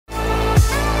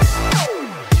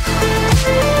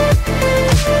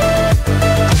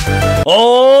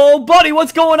Oh, buddy,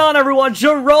 what's going on, everyone?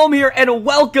 Jerome here, and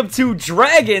welcome to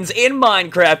Dragons in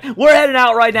Minecraft. We're heading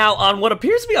out right now on what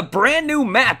appears to be a brand new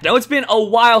map. Now, it's been a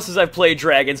while since I've played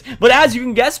Dragons, but as you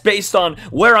can guess, based on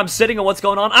where I'm sitting and what's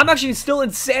going on, I'm actually still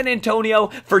in San Antonio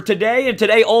for today and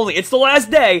today only. It's the last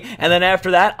day, and then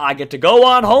after that, I get to go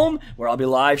on home, where I'll be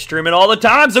live streaming all the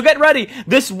time, so get ready.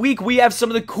 This week, we have some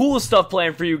of the coolest stuff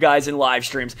planned for you guys in live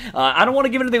streams. I don't want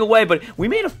to give anything away, but we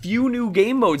made a few new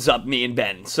game modes up, me and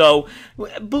Ben, so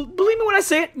believe me when I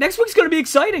say it, next week's going to be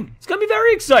exciting. It's going to be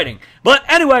very exciting. But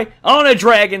anyway, on to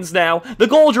Dragons now. The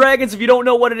goal Dragons, if you don't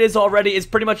know what it is already, is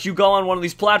pretty much you go on one of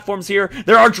these platforms here.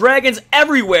 There are dragons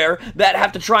everywhere that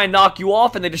have to try and knock you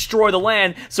off, and they destroy the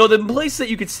land. So the place that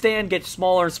you could stand gets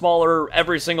smaller and smaller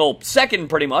every single second,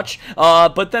 pretty much.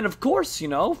 But then, of course, you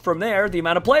know, from there, the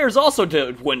amount of players also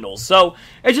dwindles. So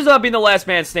it's just about being the last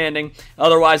man standing.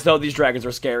 Otherwise, though, these dragons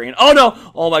are scary. And oh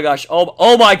no! Oh my gosh!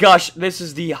 Oh my gosh! This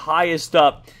is the highest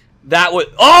up. That was...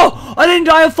 Oh! I didn't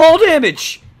die of fall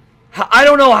damage! I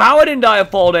don't know how I didn't die of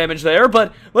fall damage there,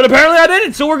 but apparently I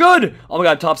didn't, so we're good! Oh my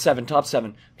god, top 7, top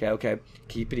 7. Okay.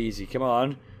 Keep it easy. Come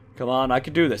on. Come on, I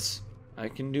can do this. I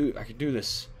can do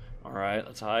this. Alright,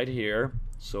 let's hide here.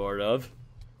 Sort of.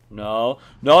 No.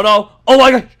 Oh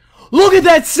my god! Look at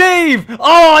that save!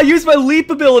 Oh, I used my leap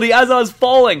ability as I was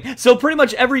falling. So pretty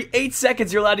much every 8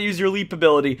 seconds you're allowed to use your leap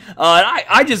ability.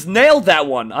 I just nailed that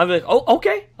one. I'm like, oh,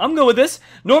 okay, I'm good with this.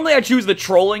 Normally I choose the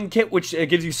trolling kit, which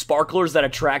gives you sparklers that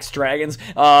attracts dragons.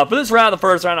 For this round, the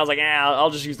first round, I was like, I'll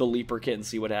just use the leaper kit and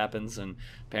see what happens. And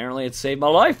apparently it saved my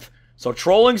life. So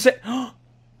trolling well,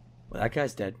 that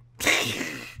guy's dead.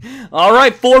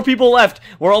 Alright, 4 people left.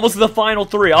 We're almost to the final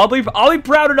 3. I'll be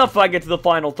proud enough if I get to the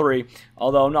final 3.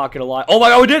 Although, I'm not gonna lie. Oh my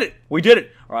god, we did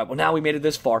it! Alright, well now we made it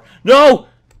this far. No!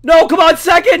 Come on,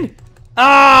 second!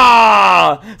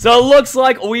 Ah! So it looks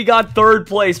like we got 3rd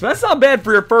place. But that's not bad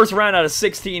for your first round out of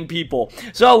 16 people.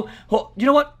 So, well, you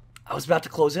know what? I was about to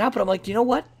close it out, but I'm like, you know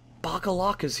what?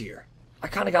 Bakalaka's here. I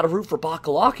kinda gotta root for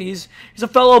Bakalaka. He's a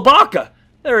fellow Baka.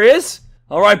 There he is.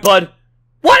 Alright, bud.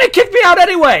 Why did it kick me out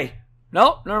anyway?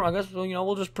 No, I guess, you know,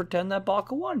 we'll just pretend that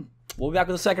Baka won. We'll be back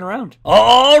with the second round.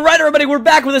 Alright, everybody, we're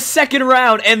back with the second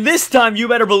round, and this time, you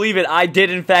better believe it, I did,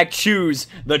 in fact, choose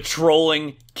the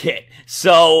trolling kit.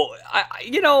 So,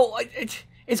 you know,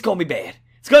 it's gonna be bad.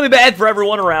 It's gonna be bad for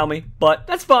everyone around me, but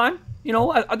that's fine. You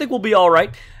know, I think we'll be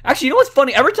alright. Actually, you know what's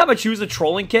funny? Every time I choose a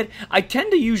trolling kit, I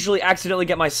tend to usually accidentally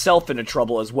get myself into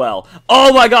trouble as well.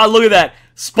 Oh my god, look at that!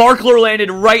 Sparkler landed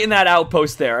right in that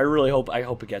outpost there. I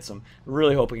hope it gets him. I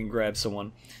really hope we can grab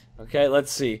someone. Okay,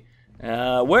 let's see.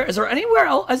 Where is there anywhere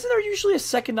else? Isn't there usually a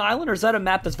second island, or is that a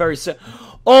map that's very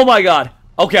Oh my god.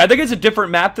 Okay, I think it's a different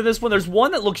map than this one. There's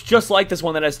one that looks just like this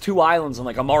one that has 2 islands and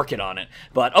like a market on it.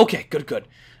 But okay, good.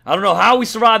 I don't know how we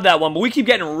survived that one, but we keep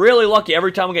getting really lucky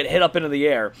every time we get hit up into the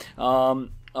air.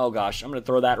 Oh gosh, I'm gonna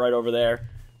throw that right over there.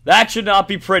 That should not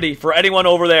be pretty for anyone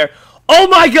over there. Oh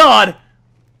my god!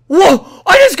 Whoa!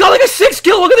 I just got like a 6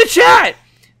 kill, look at the chat!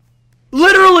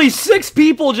 Literally 6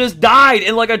 people just died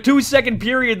in like a 2-second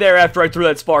period there after I threw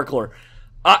that sparkler.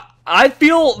 I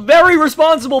feel very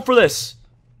responsible for this.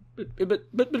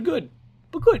 But good.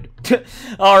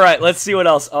 Alright, let's see what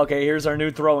else. Okay, here's our new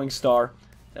throwing star.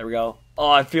 There we go. Oh,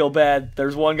 I feel bad.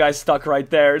 There's one guy stuck right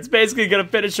there. It's basically gonna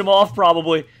finish him off,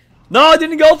 probably. No, it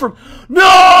didn't go from...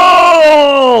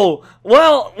 No!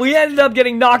 Well, we ended up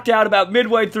getting knocked out about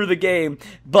midway through the game.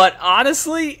 But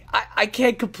honestly, I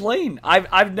can't complain.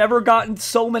 I've never gotten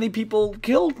so many people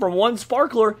killed from one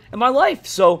sparkler in my life.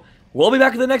 So, we'll be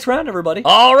back in the next round, everybody.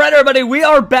 Alright, everybody, we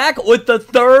are back with the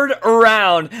 3rd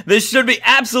round. This should be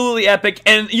absolutely epic.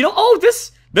 And, you know,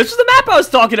 this was the map I was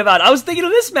talking about. I was thinking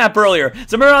of this map earlier.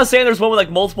 So remember I was saying there's one with like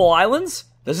multiple islands?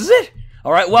 This is it.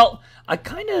 Alright, well, I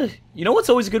kinda... You know what's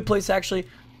always a good place, actually?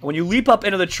 When you leap up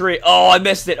into the tree... Oh, I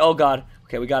missed it. Oh, God.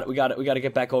 Okay, we gotta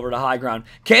get back over to high ground.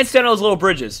 Can't stand on those little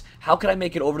bridges. How can I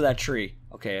make it over that tree?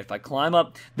 Okay, if I climb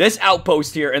up this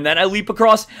outpost here and then I leap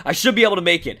across, I should be able to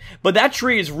make it. But that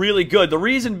tree is really good. The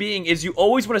reason being is you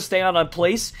always want to stay on a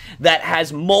place that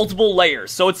has multiple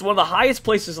layers. So it's one of the highest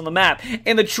places on the map.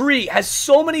 And the tree has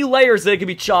so many layers that it can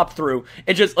be chopped through.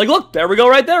 It just, like, look, there we go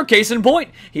right there. Case in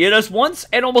point. He hit us once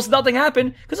and almost nothing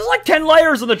happened because there's like 10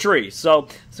 layers on the tree. So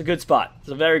it's a good spot. It's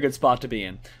a very good spot to be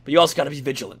in. But you also got to be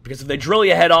vigilant because if they drill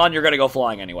you head on, you're going to go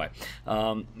flying anyway.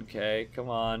 Okay, come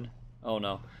on. Oh,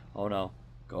 no. Oh, no.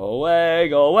 Go away,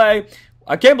 go away.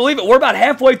 I can't believe it. We're about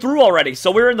halfway through already.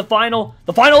 So we're in the final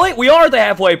 8. We are at the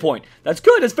halfway point. That's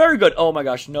good. That's very good. Oh my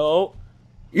gosh, no.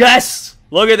 Yes!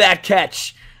 Look at that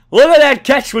catch. Look at that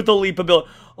catch with the leap ability.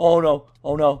 Oh no.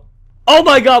 Oh no. Oh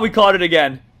my god, we caught it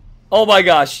again. Oh my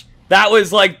gosh. That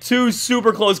was like 2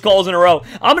 super close calls in a row.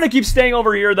 I'm going to keep staying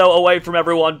over here, though, away from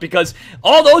everyone, because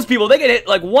all those people, they get hit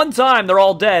like one time, they're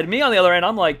all dead. Me, on the other hand,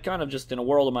 I'm like kind of just in a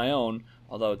world of my own,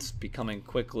 although it's becoming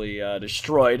quickly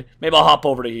destroyed. Maybe I'll hop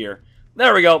over to here.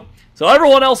 There we go. So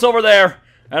everyone else over there,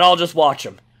 and I'll just watch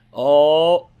them.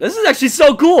 Oh, this is actually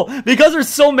so cool. Because there's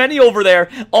so many over there,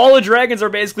 all the dragons are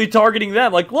basically targeting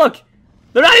them. Like, look.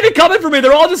 They're not even coming for me.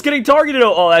 They're all just getting targeted.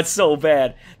 Oh, that's so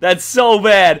bad. That's so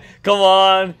bad. Come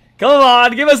on. Come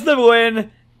on. Give us the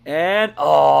win. And,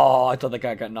 oh, I thought that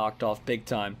guy got knocked off big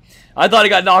time. I thought he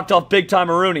got knocked off big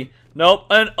time, Rooney. Nope.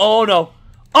 And, oh, no.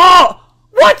 Oh,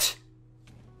 what?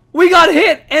 We got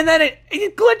hit. And then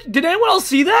it glitched. Did anyone else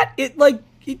see that? It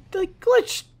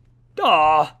glitched.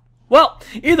 Aw. Well,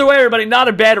 either way, everybody, not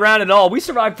a bad round at all. We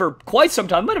survived for quite some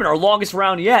time. Might have been our longest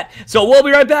round yet. So we'll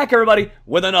be right back, everybody,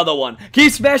 with another one.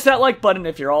 Keep smashing that like button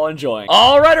if you're all enjoying.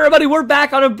 All right, everybody, we're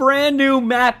back on a brand new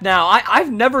map now.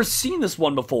 I've never seen this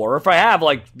one before. Or if I have,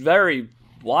 like, a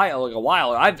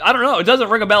while. I don't know. It doesn't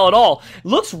ring a bell at all. It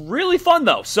looks really fun,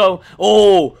 though. So,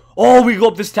 we go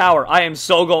up this tower. I am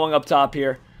so going up top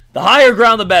here. The higher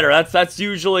ground, the better. That's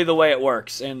usually the way it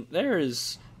works. And there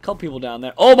is a couple people down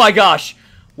there. Oh, my gosh.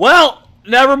 Well,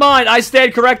 never mind. I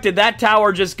stand corrected. That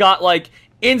tower just got, like,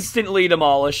 instantly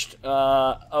demolished.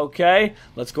 Okay.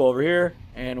 Let's go over here.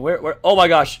 And where? Oh, my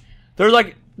gosh. There's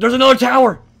another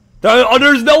tower.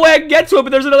 There's no way I can get to it,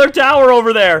 but there's another tower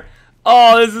over there.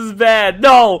 Oh, this is bad.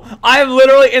 No, I'm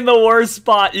literally in the worst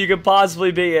spot you could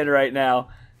possibly be in right now.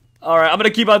 All right, I'm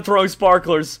going to keep on throwing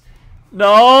sparklers.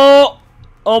 No.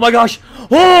 Oh, my gosh.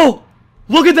 Oh,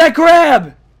 look at that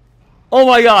grab. Oh,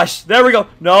 my gosh. There we go.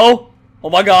 No. Oh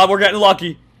my god, we're getting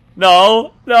lucky.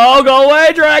 No, go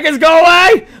away, dragons, go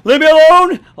away! Leave me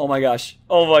alone! Oh my gosh,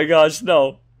 no, this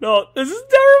is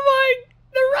terrifying!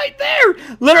 They're right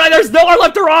there! Literally, there's nowhere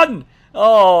left to run!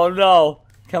 Oh no.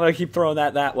 I'm gonna keep throwing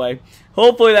that way.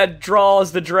 Hopefully that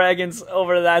draws the dragons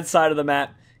over to that side of the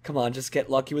map. Come on, just get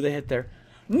lucky with a hit there.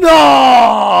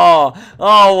 No!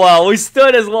 Oh, well, we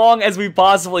stood as long as we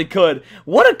possibly could.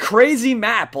 What a crazy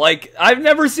map. Like, I've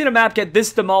never seen a map get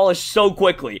this demolished so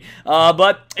quickly.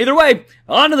 But either way,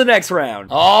 on to the next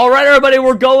round. All right, everybody,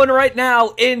 we're going right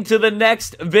now into the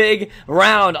next big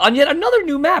round on yet another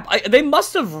new map. They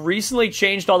must have recently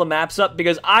changed all the maps up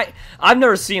because I've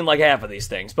never seen like half of these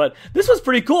things. But this was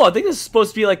pretty cool. I think this is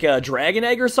supposed to be like a dragon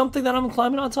egg or something that I'm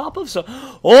climbing on top of. So,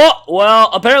 oh, well,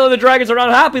 apparently the dragons are not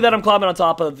happy that I'm climbing on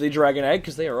top of the dragon egg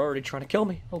because they are already trying to kill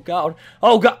me. Oh, God.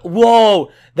 Oh, God.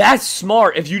 Whoa. That's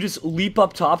smart if you just leap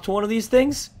up top to one of these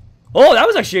things. Oh, that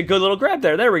was actually a good little grab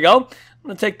there. There we go. I'm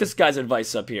going to take this guy's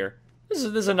advice up here. This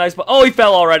is a nice... Oh, he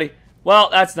fell already. Well,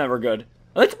 that's never good.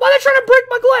 Why are they trying to break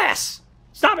my glass?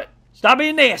 Stop it. Stop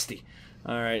being nasty.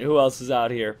 All right, who else is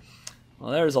out here?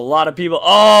 Well, there's a lot of people.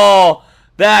 Oh,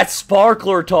 that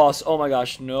sparkler toss. Oh, my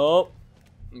gosh. Nope.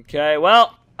 Okay,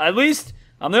 well, at least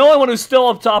I'm the only one who's still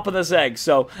up top of this egg.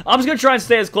 So I'm just going to try and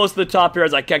stay as close to the top here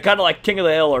as I can. Kind of like King of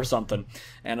the Hill or something.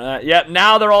 And, yep,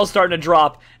 now they're all starting to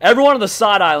drop. Everyone on the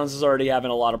side islands is already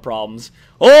having a lot of problems.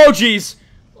 Oh, jeez.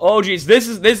 Oh, jeez. This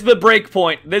is the break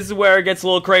point. This is where it gets a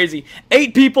little crazy.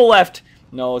 8 people left.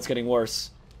 No, it's getting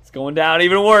worse. It's going down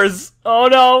even worse. Oh,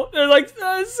 no. There's like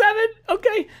 7.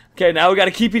 Okay. Okay, now we got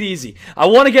to keep it easy. I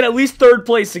want to get at least 3rd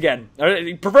place again.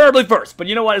 Preferably 1st. But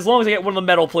you know what? As long as I get one of the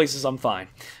medal places, I'm fine.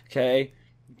 Okay.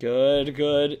 Good,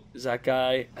 good. Is that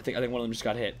guy? I think one of them just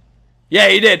got hit. Yeah,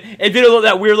 he did. It did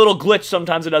that weird little glitch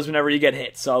sometimes it does whenever you get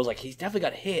hit. So I was like, he's definitely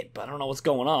got hit, but I don't know what's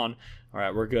going on. All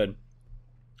right, we're good.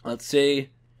 Let's see.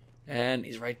 And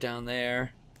he's right down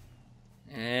there.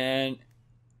 And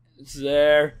it's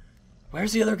there.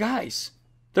 Where's the other guys?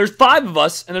 There's 5 of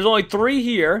us, and there's only 3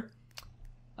 here.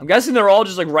 I'm guessing they're all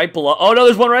just like right below. Oh, no,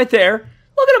 there's one right there.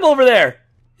 Look at him over there.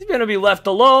 He's going to be left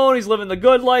alone. He's living the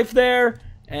good life there.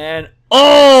 And,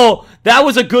 oh, that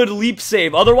was a good leap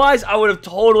save. Otherwise, I would have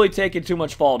totally taken too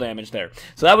much fall damage there.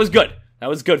 So that was good. That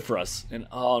was good for us. And,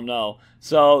 oh, no.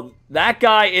 So that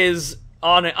guy is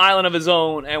on an island of his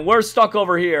own, and we're stuck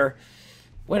over here.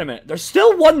 Wait a minute. There's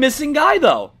still one missing guy,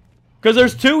 though. Because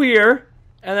there's 2 here,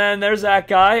 and then there's that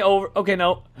guy over. Okay,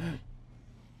 no.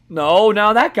 No,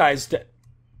 now that guy's dead.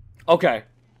 Okay.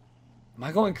 Am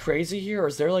I going crazy here, or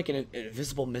is there like an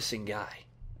invisible missing guy?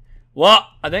 Well,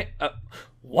 I think...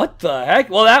 what the heck?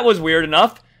 Well, that was weird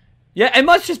enough. Yeah, it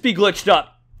must just be glitched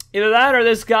up. Either that or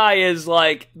this guy is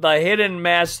like the hidden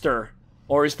master.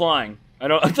 Or he's flying. I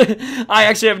don't... I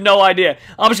actually have no idea.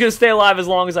 I'm just going to stay alive as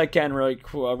long as I can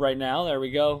right now. There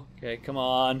we go. Okay, come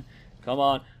on. Come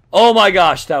on. Oh my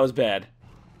gosh, that was bad.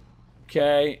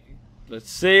 Okay. Let's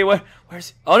see. Where's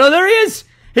he? Oh no, there he is!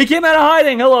 He came out of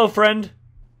hiding. Hello, friend.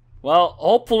 Well,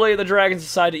 hopefully the dragons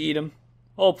decide to eat him.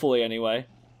 Hopefully, anyway.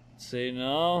 Let's see,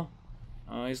 no.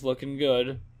 Oh, he's looking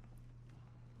good.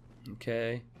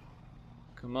 Okay.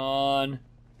 Come on.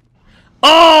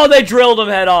 Oh, they drilled him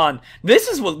head on. This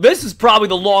is probably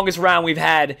the longest round we've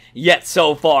had yet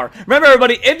so far. Remember,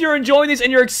 everybody, if you're enjoying these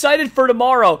and you're excited for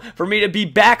tomorrow for me to be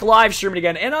back live streaming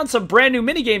again and on some brand new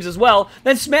minigames as well,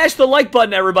 then smash the like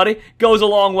button, everybody. Goes a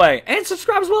long way. And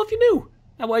subscribe as well if you're new.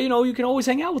 That way, you know, you can always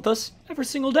hang out with us every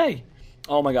single day.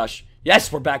 Oh my gosh.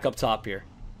 Yes, we're back up top here.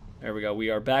 There we go. We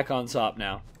are back on top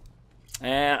now.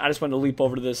 And I just wanted to leap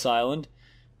over to this island.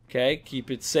 Okay, keep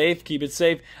it safe, keep it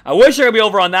safe. I wish I could be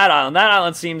over on that island. That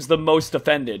island seems the most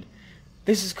defended.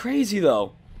 This is crazy,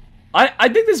 though. I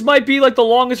think this might be, like, the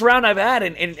longest round I've had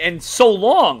in so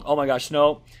long. Oh, my gosh,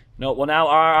 no. No, well, now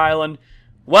our island.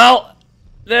 Well,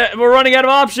 we're running out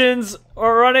of options.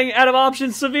 We're running out of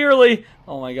options severely.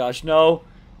 Oh, my gosh, no.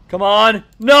 Come on.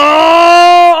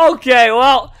 No! Okay,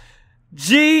 well...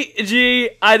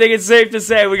 GG, I think it's safe to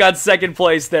say we got second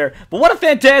place there. But what a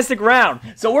fantastic round.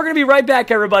 So we're going to be right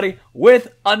back, everybody,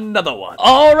 with another one.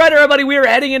 Alright, everybody, we are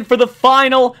heading in for the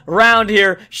final round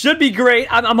here. Should be great.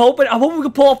 I'm hoping we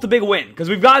can pull off the big win. Because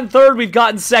we've gotten third, we've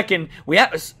gotten second.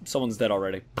 Someone's dead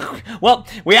already. Well,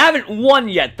 we haven't won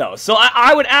yet, though. So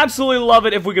I would absolutely love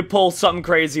it if we could pull something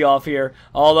crazy off here.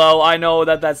 Although I know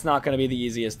that that's not going to be the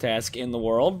easiest task in the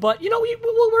world. But, you know, we're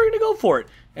going to go for it.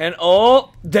 And,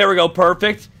 oh, there we go,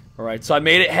 perfect. Alright, so I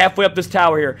made it halfway up this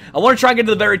tower here. I want to try and get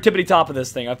to the very tippity top of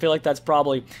this thing. I feel like that's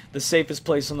probably the safest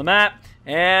place on the map.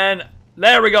 And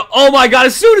there we go. Oh my god,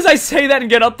 as soon as I say that and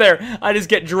get up there, I just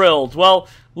get drilled. Well,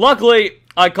 luckily,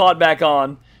 I caught back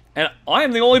on. And I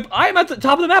am at the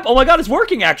top of the map. Oh my god, it's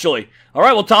working, actually.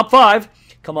 Alright, well, top 5.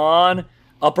 Come on.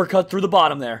 Uppercut through the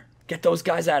bottom there. Get those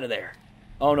guys out of there.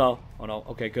 Oh no. Oh no.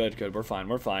 Okay, good, good. We're fine,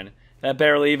 we're fine. That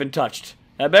barely even touched.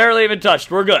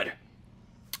 We're good.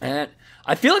 And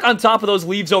I feel like on top of those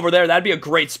leaves over there, that'd be a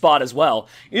great spot as well.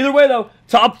 Either way, though,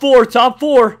 top 4, top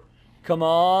 4. Come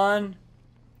on.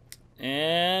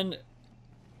 And...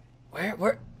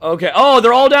 Where? Okay. Oh,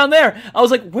 they're all down there. I was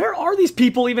like, where are these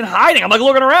people even hiding? I'm like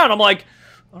looking around. I'm like,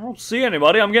 I don't see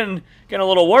anybody. I'm getting a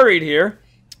little worried here.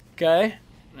 Okay.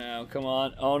 Now, come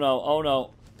on. Oh, no. Oh,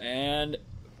 no. And...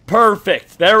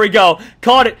 Perfect. There we go.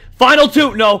 Caught it. Final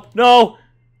 2. No. No.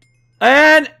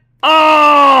 And,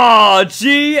 oh,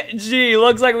 GG.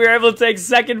 Looks like we were able to take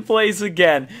second place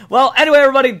again. Well, anyway,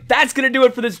 everybody, that's going to do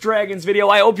it for this Dragons video.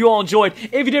 I hope you all enjoyed.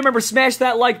 If you did, remember, smash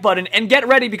that like button and get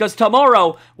ready because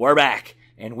tomorrow we're back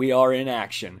and we are in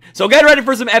action. So get ready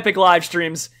for some epic live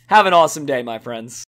streams. Have an awesome day, my friends.